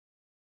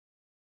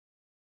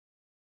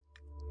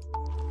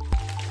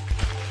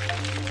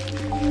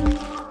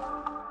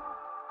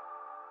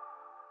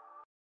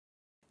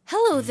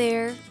Hello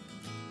there!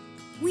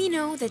 We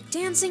know that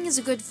dancing is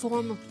a good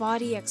form of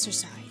body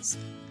exercise.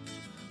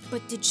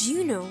 But did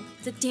you know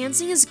that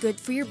dancing is good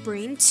for your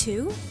brain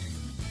too?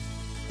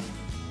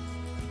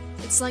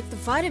 It's like the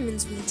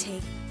vitamins we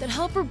take that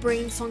help our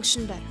brain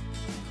function better.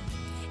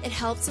 It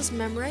helps us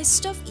memorize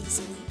stuff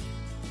easily,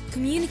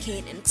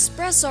 communicate and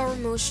express our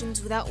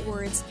emotions without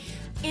words,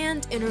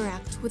 and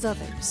interact with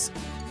others.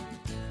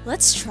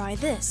 Let's try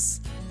this.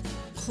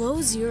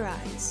 Close your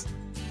eyes.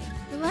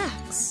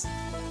 Relax.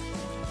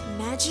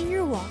 Imagine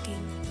you're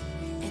walking,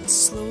 and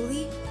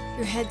slowly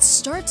your head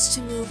starts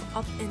to move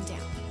up and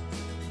down.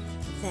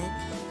 Then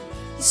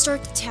you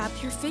start to tap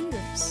your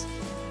fingers.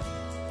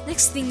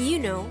 Next thing you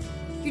know,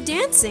 you're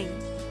dancing.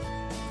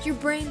 Your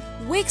brain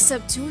wakes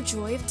up to a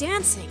joy of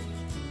dancing.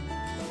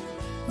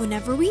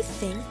 Whenever we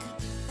think,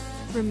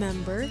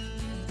 remember,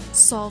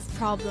 solve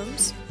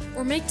problems,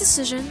 or make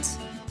decisions,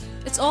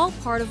 it's all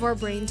part of our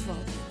brain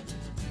development.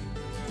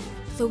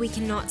 Though we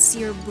cannot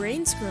see our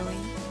brains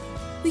growing,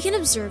 we can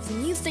observe the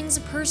new things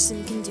a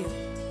person can do.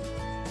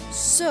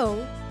 So,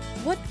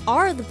 what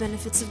are the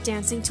benefits of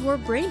dancing to our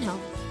brain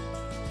health?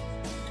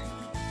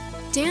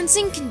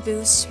 Dancing can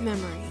boost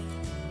memory.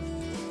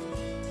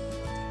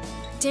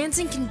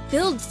 Dancing can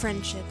build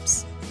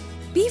friendships.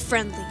 Be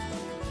friendly.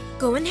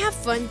 Go and have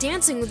fun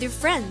dancing with your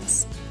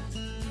friends.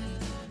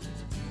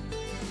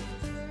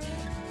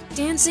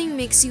 Dancing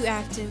makes you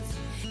active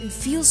and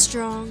feel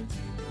strong,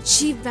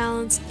 achieve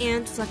balance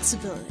and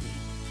flexibility.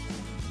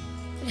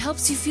 It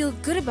helps you feel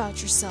good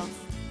about yourself,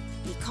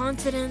 be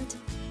confident,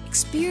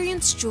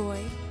 experience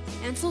joy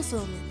and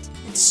fulfillment,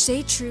 and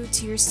stay true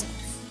to yourself.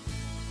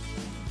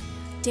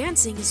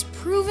 Dancing is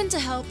proven to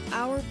help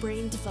our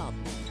brain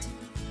development.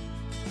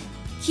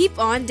 Keep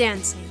on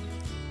dancing.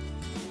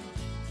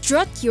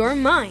 Strut your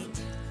mind.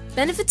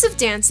 Benefits of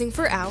dancing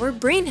for our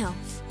brain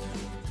health.